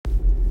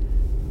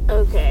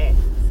Okay,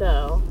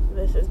 so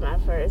this is my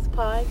first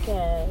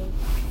podcast.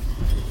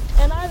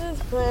 And I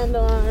just planned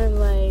on,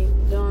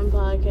 doing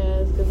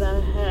podcasts because I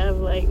have,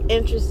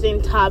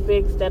 interesting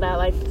topics that I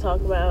like to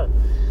talk about.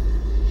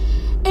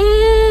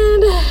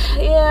 And,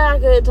 yeah, I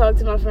could talk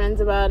to my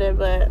friends about it,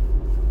 but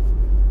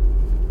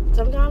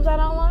sometimes I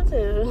don't want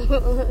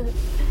to.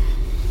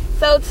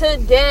 So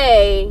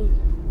today,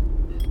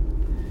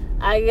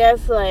 I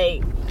guess,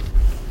 my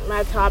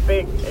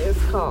topic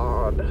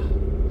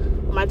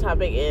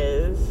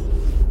is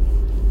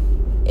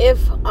If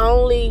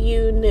Only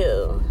You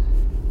Knew.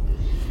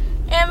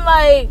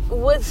 And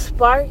what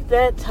sparked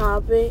that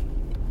topic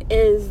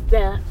is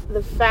the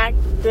fact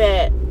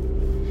that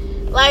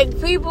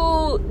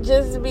people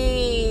just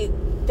be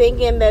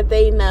thinking that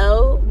they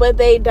know, but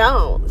they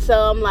don't. So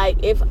I'm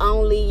like, if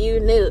only you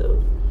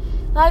knew.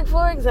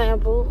 For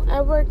example,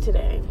 at work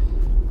today,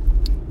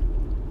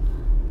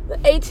 the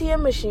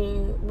ATM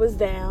machine was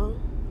down.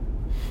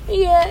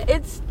 Yeah,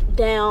 it's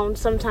down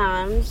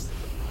sometimes,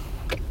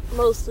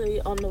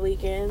 mostly on the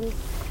weekends.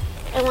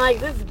 And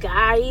this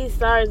guy, he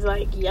starts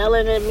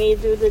yelling at me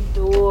through the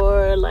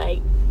door,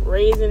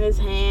 raising his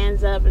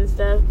hands up and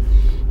stuff.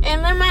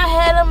 And in my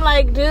head, I'm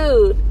like,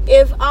 dude,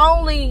 if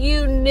only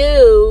you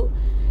knew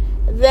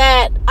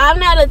that I'm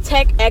not a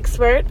tech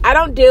expert. I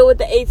don't deal with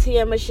the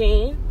ATM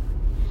machine.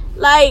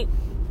 I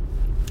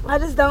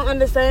just don't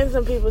understand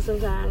some people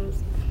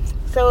sometimes.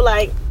 So,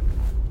 I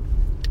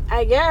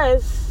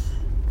guess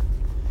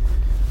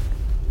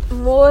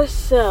more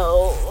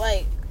so,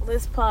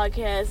 this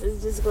podcast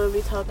is just going to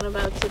be talking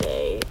about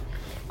today.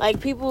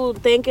 People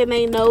thinking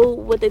they know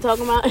what they're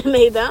talking about and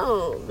they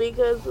don't.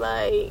 Because,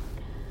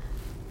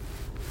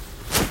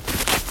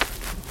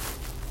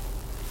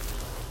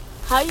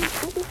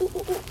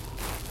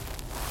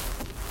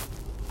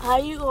 how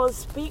you gonna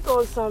speak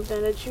on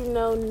something that you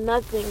know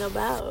nothing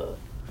about?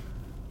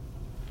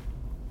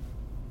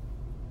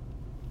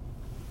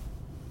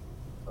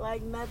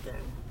 Nothing.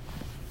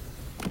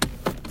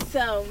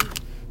 So,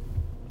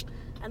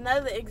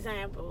 another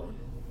example.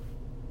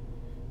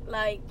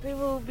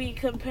 People be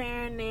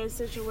comparing their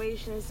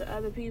situations to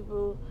other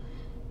people's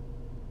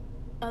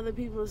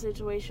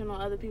situation or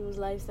other people's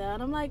lifestyle.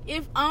 And I'm like,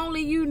 if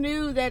only you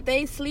knew that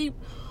they sleep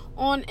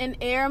on an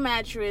air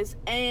mattress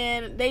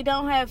and they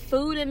don't have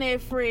food in their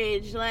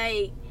fridge.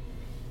 I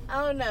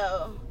don't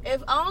know.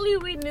 If only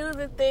we knew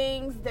the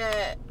things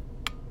that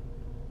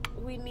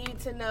we need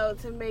to know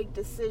to make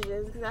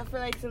decisions. Because I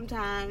feel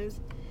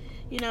sometimes,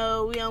 we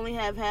only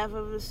have half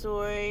of the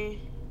story,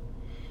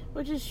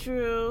 which is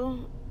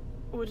true,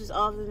 which is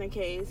often the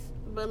case.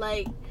 But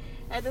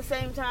at the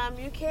same time,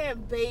 you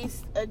can't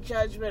base a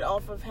judgment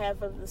off of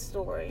half of the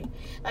story.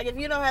 If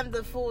you don't have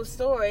the full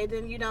story,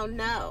 then you don't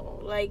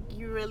know.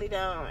 You really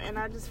don't. And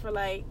I just feel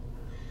a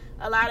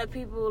lot of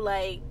people,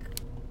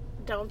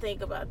 don't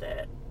think about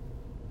that.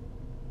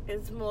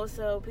 It's more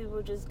so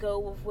people just go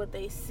with what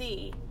they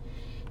see.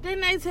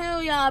 Didn't I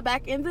tell y'all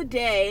back in the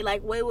day,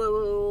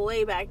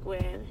 way back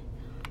when,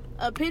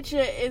 a picture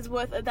is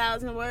worth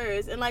 1,000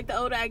 words. And, the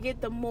older I get,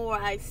 the more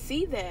I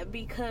see that,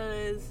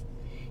 because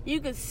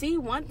you could see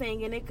one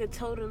thing and it could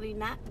totally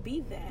not be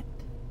that.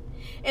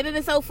 And it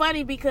is so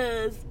funny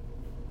because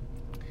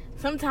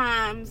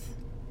sometimes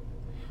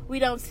we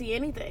don't see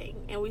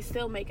anything and we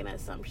still make an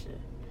assumption.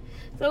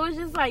 So it's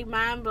just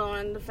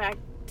mind-blowing, the fact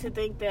to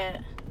think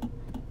that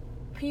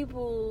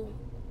people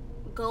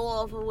go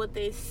off of what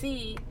they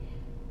see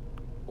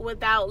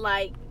without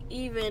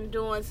even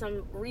doing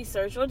some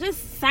research or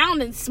just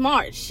sounding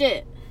smart.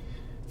 Shit.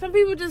 Some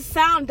people just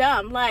sound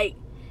dumb.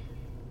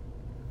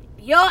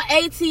 Your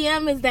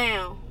ATM is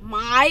down.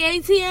 My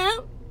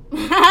ATM?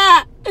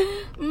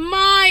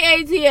 My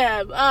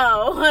ATM.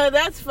 Oh,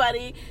 that's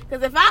funny.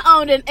 Because if I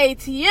owned an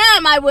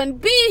ATM, I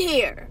wouldn't be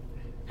here.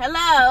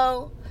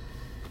 Hello?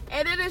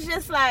 And then it's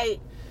just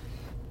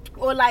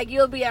or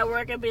you'll be at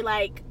work and be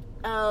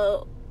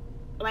oh,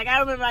 I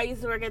remember I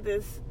used to work at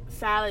this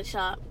salad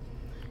shop.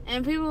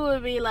 And people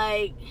would be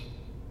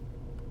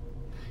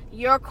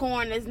your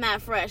corn is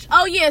not fresh.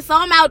 Oh, yeah, so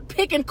I'm out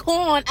picking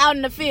corn out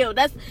in the field.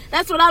 That's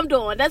what I'm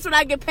doing. That's what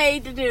I get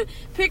paid to do.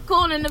 Pick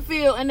corn in the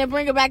field and then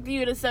bring it back to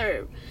you to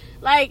serve.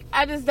 I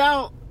just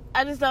don't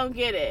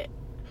get it.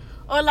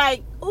 Or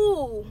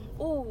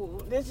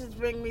this just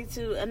brings me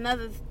to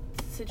another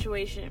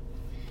situation.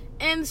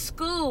 In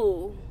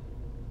school.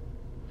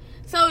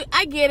 So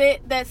I get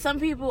it that some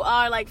people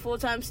are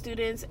full-time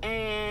students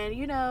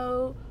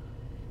and,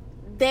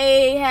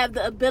 they have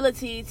the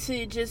ability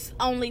to just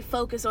only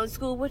focus on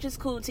school, which is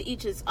cool, to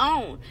each his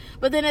own.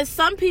 But then there's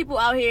some people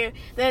out here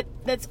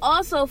that's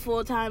also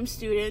full-time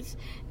students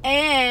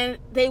and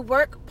they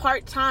work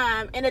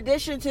part-time in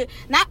addition to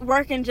not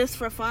working just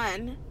for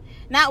fun,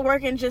 not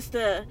working just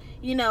to,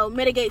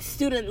 mitigate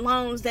student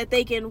loans that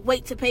they can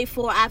wait to pay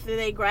for after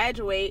they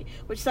graduate,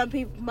 which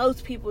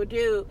most people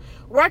do,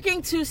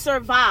 working to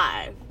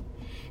survive.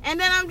 And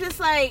then I'm just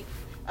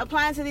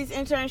applying to these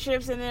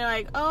internships and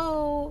they're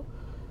oh,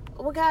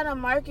 what kind of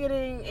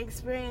marketing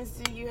experience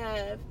do you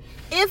have?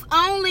 If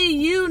only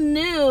you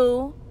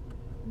knew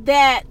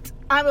that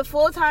I'm a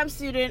full-time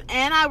student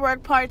and I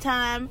work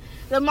part-time.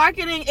 The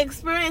marketing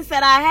experience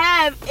that I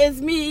have is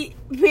me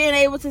being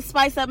able to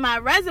spice up my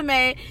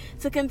resume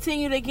to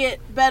continue to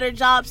get better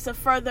jobs to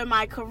further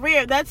my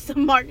career. That's the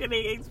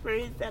marketing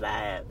experience that I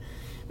have.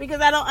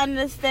 Because I don't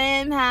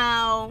understand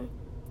how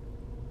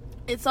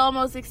it's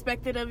almost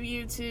expected of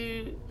you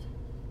to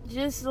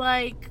just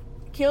like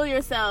kill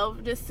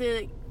yourself just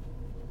to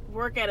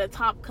work at a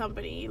top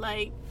company.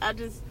 Like, I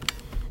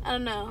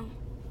don't know.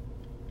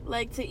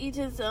 Like, to each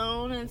his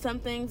own, and some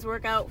things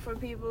work out for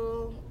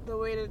people the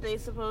way that they're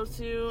supposed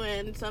to,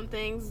 and some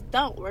things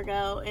don't work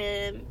out,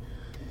 and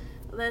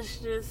that's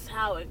just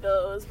how it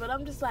goes. But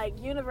I'm just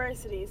like,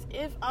 universities,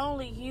 if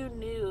only you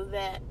knew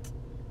that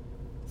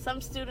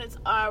some students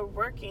are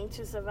working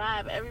to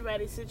survive.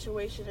 Everybody's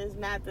situation is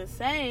not the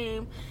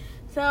same.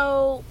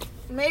 So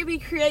maybe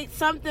create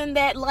something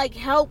that like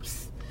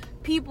helps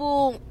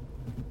people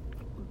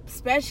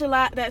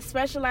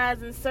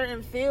specialize in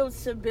certain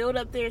fields to build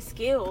up their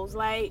skills.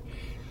 Like,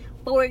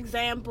 for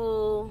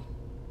example,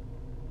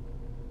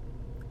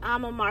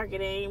 I'm a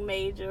marketing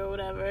major or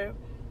whatever.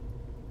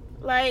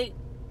 Like,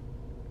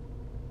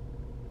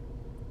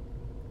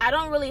 I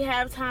don't really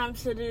have time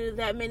to do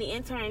that many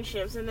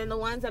internships, and then the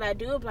ones that I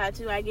do apply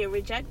to, I get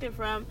rejected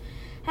from.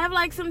 Have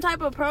like some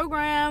type of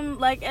program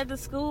like at the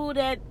school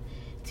that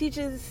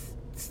teaches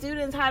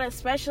students how to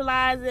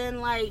specialize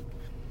in like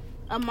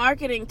a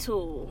marketing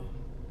tool.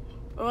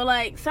 Or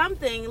like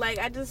something, like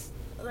I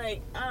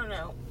don't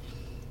know.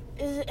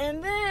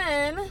 And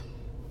then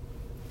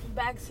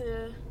back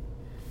to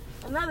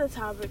another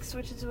topic,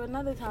 switching to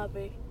another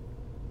topic.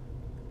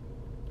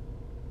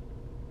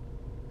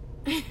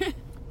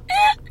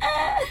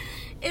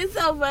 It's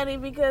so funny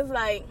because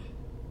like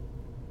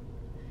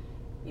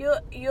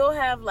you'll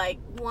have like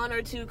one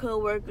or two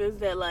coworkers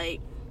that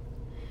like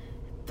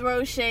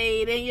throw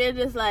shade, and you're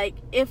just like,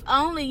 if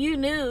only you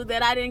knew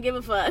that I didn't give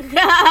a fuck.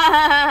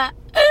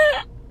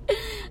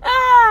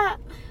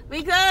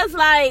 Because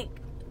like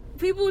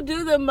people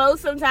do the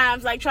most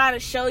sometimes, like trying to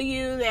show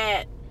you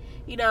that,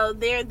 you know,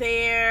 they're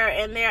there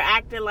and they're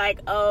acting like,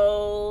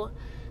 oh,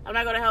 I'm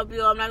not gonna help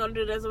you, I'm not gonna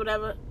do this or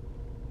whatever.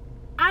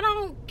 I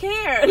don't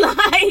care.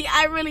 Like,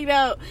 I really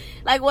don't.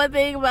 Like, one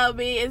thing about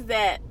me is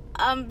that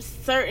I'm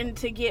certain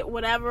to get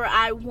whatever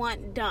I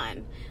want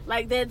done.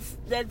 Like, that's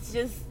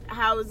just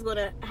how it's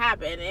gonna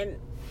happen. And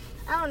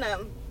I don't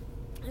know,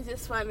 it's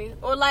just funny.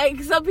 Or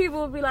like some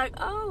people will be like,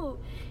 oh,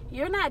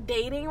 you're not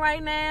dating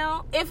right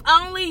now. If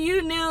only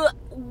you knew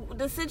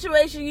the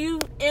situation you're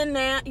in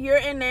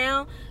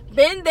now,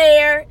 been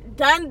there,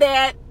 done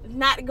that,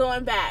 not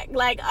going back.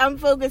 Like, I'm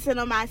focusing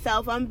on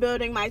myself. I'm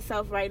building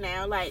myself right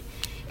now. Like,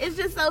 it's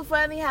just so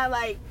funny how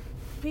like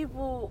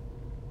people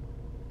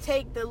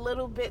take the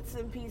little bits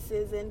and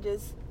pieces and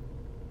just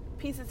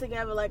piece it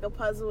together like a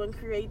puzzle and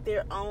create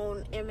their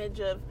own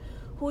image of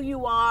who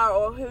you are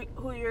or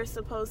who you're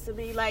supposed to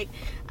be. Like,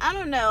 I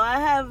don't know. I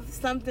have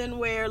something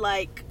where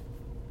like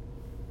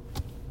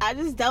I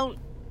just don't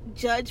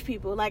judge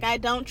people. Like, I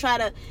don't try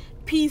to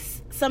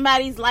piece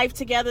somebody's life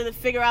together to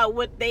figure out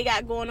what they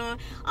got going on.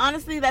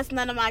 Honestly, that's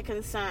none of my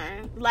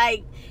concern.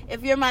 Like,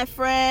 if you're my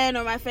friend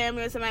or my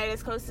family or somebody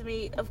that's close to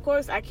me, of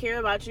course I care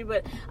about you,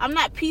 but I'm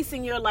not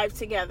piecing your life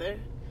together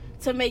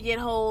to make it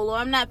whole, or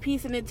I'm not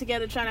piecing it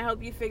together trying to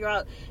help you figure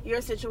out your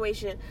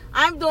situation.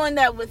 I'm doing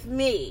that with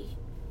me.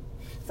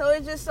 So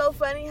it's just so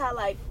funny how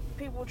like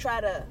people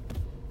try to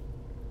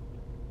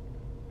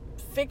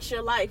fix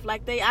your life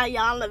like they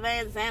Ayanna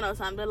Van Zandt or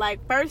something. Like,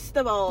 first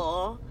of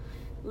all,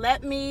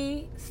 let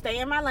me stay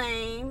in my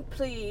lane,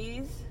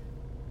 please,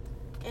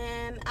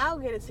 and I'll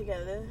get it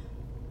together.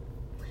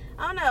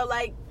 I don't know,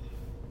 like,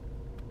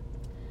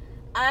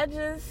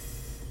 I'm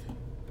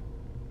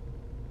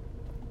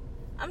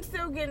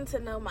still getting to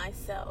know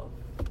myself,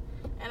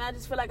 and I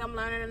just feel like I'm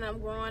learning and I'm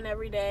growing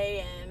every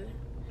day, and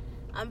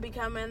I'm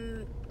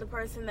becoming the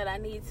person that I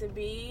need to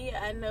be.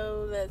 I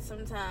know that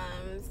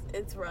sometimes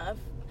it's rough.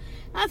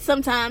 Not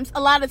sometimes, a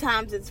lot of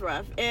times it's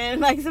rough.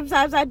 And like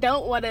sometimes I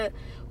don't want to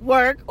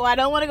work, or I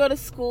don't want to go to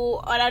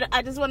school, or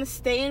I just want to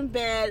stay in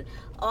bed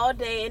all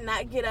day and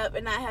not get up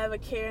and not have a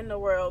care in the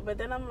world. But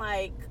then I'm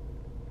like,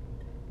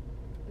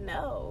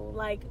 no,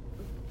 like,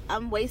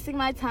 I'm wasting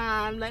my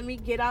time. Let me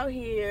get out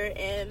here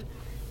and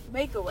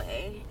make a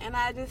way. And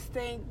I just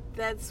think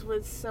that's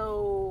what's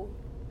so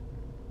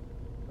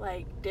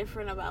like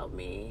different about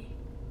me.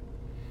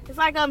 It's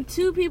like I'm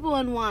two people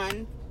in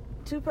one.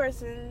 Two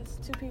persons,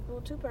 two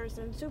people, two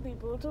persons, two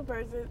people, two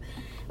persons.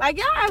 Like,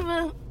 y'all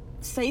ever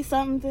say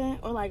something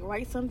or like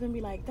write something and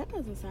be like, that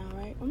doesn't sound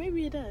right? Or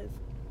maybe it does.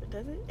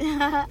 Does it?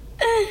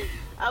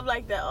 I'm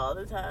like that all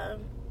the time.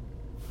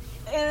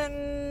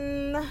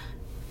 And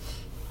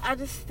I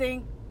just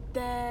think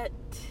that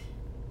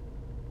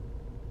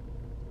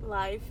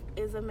life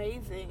is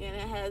amazing, and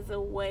it has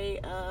a way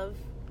of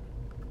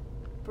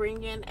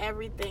bringing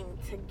everything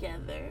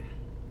together,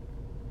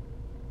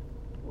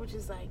 which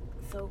is like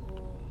so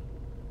cool.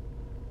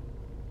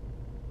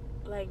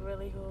 Like,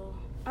 really cool.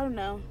 I don't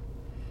know.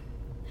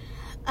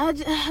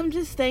 I'm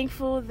just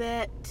thankful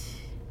that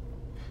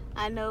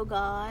I know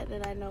God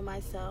and I know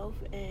myself,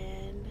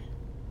 and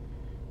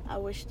I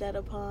wish that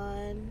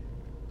upon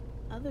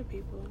other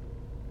people.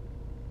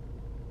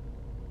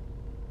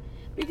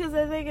 Because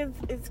I think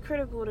it's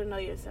critical to know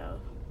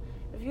yourself.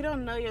 If you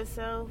don't know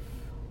yourself,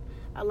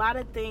 a lot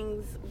of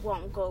things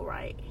won't go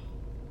right.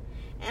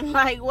 And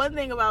like, one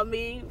thing about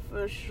me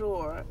for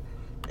sure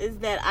is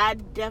that I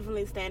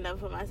definitely stand up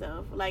for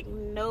myself. Like,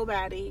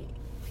 nobody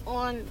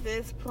on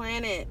this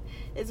planet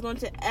is going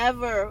to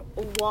ever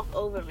walk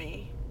over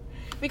me,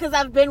 because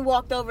I've been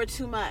walked over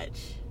too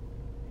much.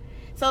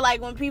 So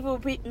like, when people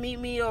meet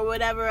me or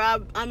whatever,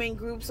 I'm in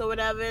groups or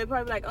whatever, they're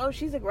probably like, oh,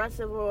 she's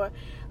aggressive, or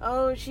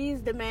oh, she's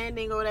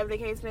demanding, or whatever the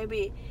case may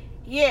be.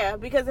 Yeah,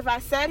 because if I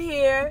sat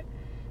here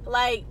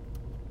like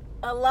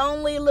a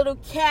lonely little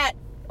cat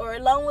or a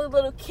lonely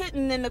little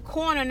kitten in the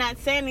corner not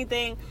saying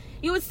anything,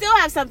 you would still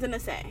have something to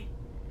say.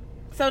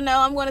 So no,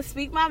 I'm going to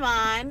speak my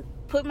mind,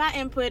 put my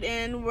input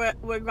in,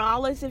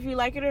 regardless if you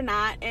like it or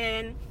not,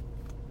 and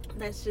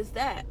that's just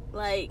that.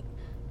 Like,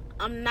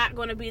 I'm not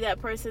going to be that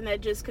person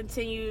that just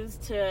continues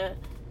to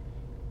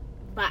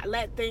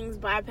let things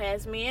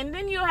bypass me. And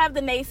then you'll have the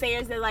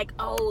naysayers that like,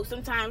 oh,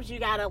 sometimes you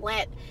got to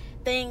let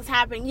things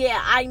happen. Yeah,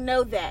 I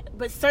know that.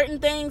 But certain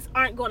things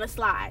aren't going to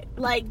slide.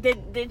 Like,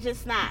 they're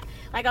just not.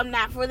 Like, I'm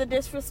not for the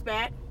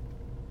disrespect.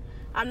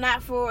 I'm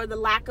not for the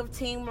lack of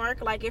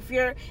teamwork. Like, if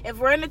we're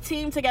in a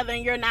team together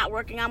and you're not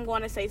working, I'm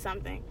going to say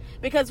something.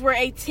 Because we're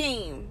a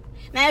team.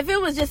 Now, if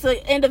it was just an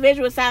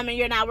individual assignment,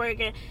 you're not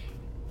working,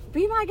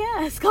 be my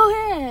guest. Go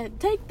ahead.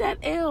 Take that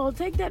L.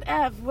 Take that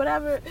F.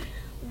 Whatever.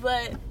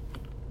 But,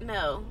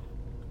 no.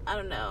 I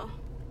don't know.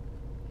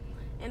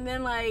 And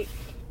then, like,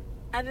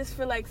 I just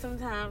feel like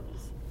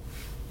sometimes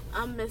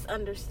I'm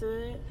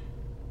misunderstood.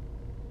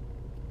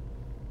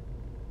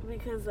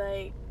 Because,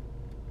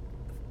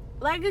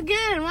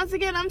 once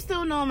again, I'm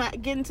still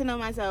getting to know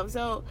myself.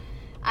 So,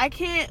 I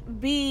can't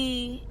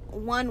be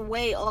one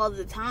way all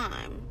the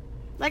time.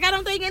 Like, I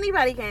don't think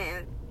anybody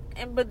can.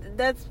 But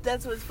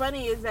that's what's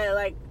funny, is that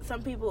like,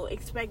 some people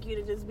expect you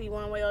to just be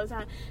one way all the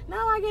time. No,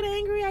 I get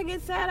angry, I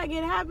get sad, I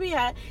get happy,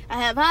 I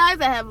have highs,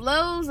 I have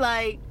lows,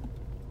 like,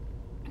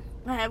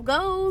 I have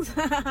goals.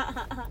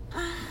 I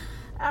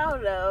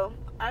don't know.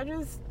 I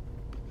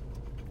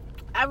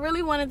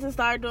really wanted to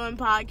start doing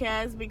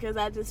podcasts because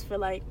I just feel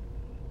like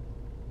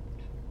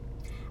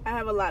I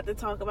have a lot to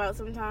talk about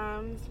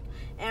sometimes.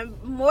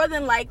 And more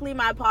than likely,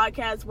 my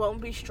podcast won't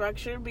be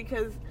structured,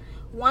 because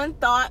one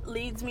thought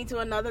leads me to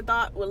another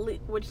thought,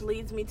 which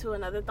leads me to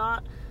another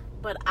thought.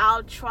 But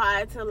I'll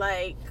try to,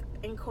 like,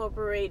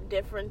 incorporate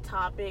different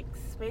topics,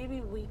 maybe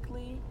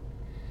weekly.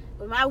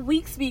 But my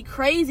weeks be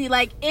crazy.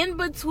 Like, in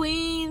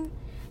between,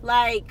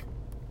 like,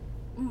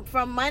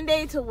 from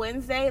Monday to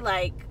Wednesday,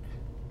 like,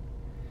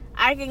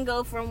 I can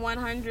go from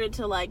 100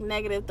 to, like,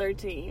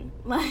 -13.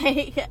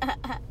 Like,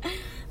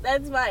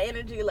 that's my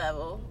energy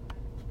level.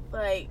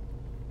 Like,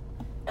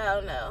 I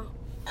don't know.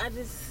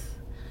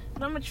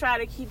 But I'm going to try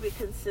to keep it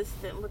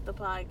consistent with the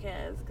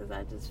podcast, because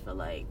I just feel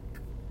like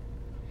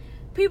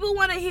people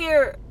want to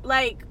hear,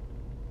 like,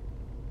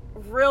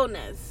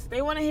 realness.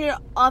 They want to hear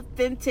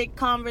authentic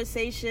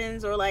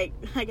conversations, or, like,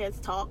 I guess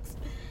talks.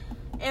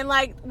 And,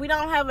 like, we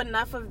don't have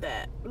enough of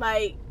that.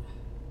 Like,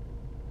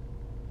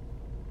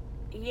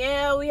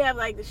 yeah, we have,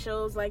 like, the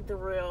shows like The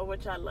Real,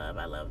 which I love.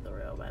 I love The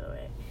Real, by the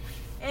way.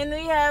 And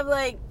we have,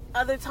 like,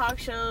 other talk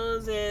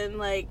shows and,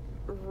 like,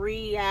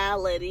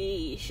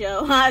 reality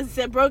show. I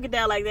broke it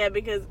down like that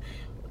because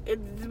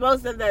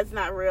most of that's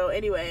not real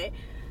anyway.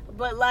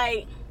 But,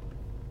 like,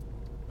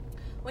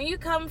 when you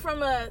come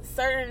from a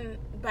certain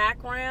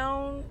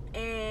background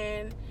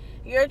and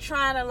you're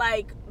trying to,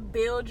 like,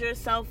 build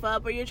yourself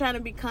up, or you're trying to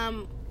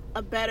become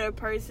a better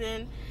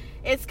person,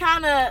 it's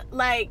kind of,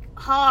 like,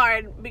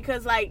 hard,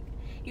 because, like,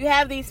 you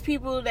have these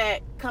people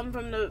that come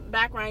from the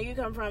background you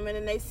come from, and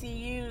then they see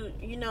you,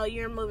 you know,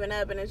 you're moving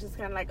up, and it's just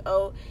kind of like,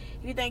 oh,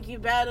 you think you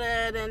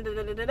better than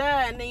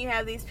da-da-da-da-da, and then you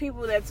have these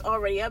people that's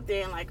already up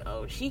there, and like,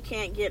 oh, she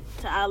can't get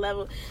to our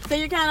level. So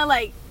you're kind of,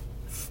 like,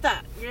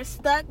 stuck. You're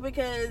stuck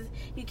because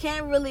you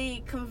can't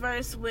really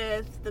converse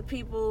with the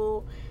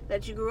people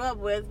that you grew up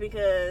with,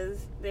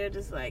 because they're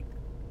just like,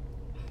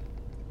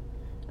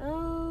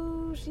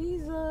 oh,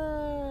 she's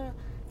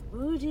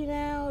bougie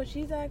now,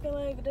 she's acting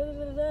like da da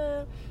da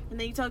da. And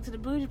then you talk to the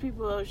bougie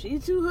people, oh,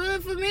 she's too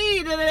hood for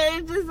me. Da-da-da.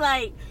 It's just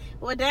like,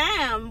 well,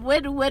 damn, where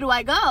do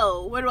I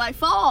go? Where do I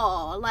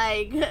fall?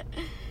 Like,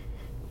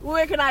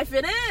 where can I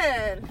fit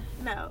in?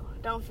 No,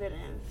 don't fit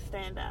in.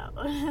 Stand out.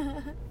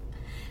 I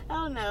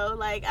don't know.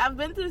 Like, I've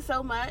been through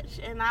so much,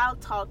 and I'll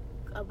talk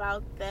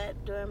about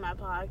that during my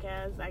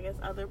podcast, I guess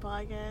other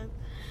podcasts.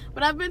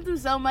 But I've been through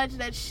so much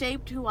that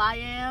shaped who I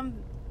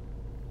am,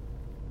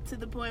 to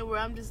the point where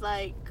I'm just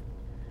like,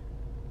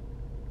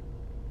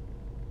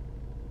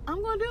 I'm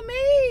gonna do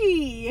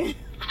me.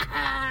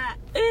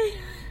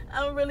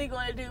 I'm really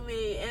gonna do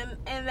me,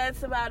 and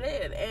that's about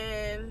it.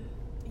 And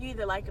you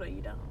either like it or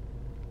you don't.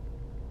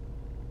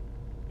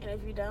 And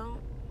if you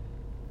don't,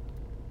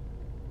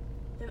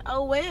 then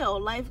oh well,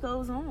 life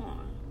goes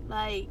on.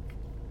 Like,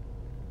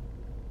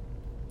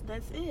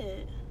 that's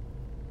it.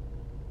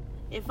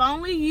 If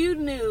only you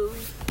knew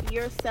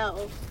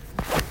yourself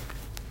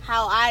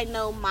how I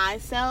know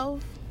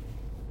myself,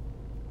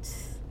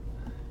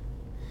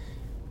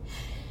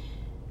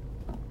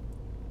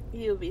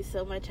 you'll be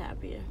so much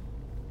happier.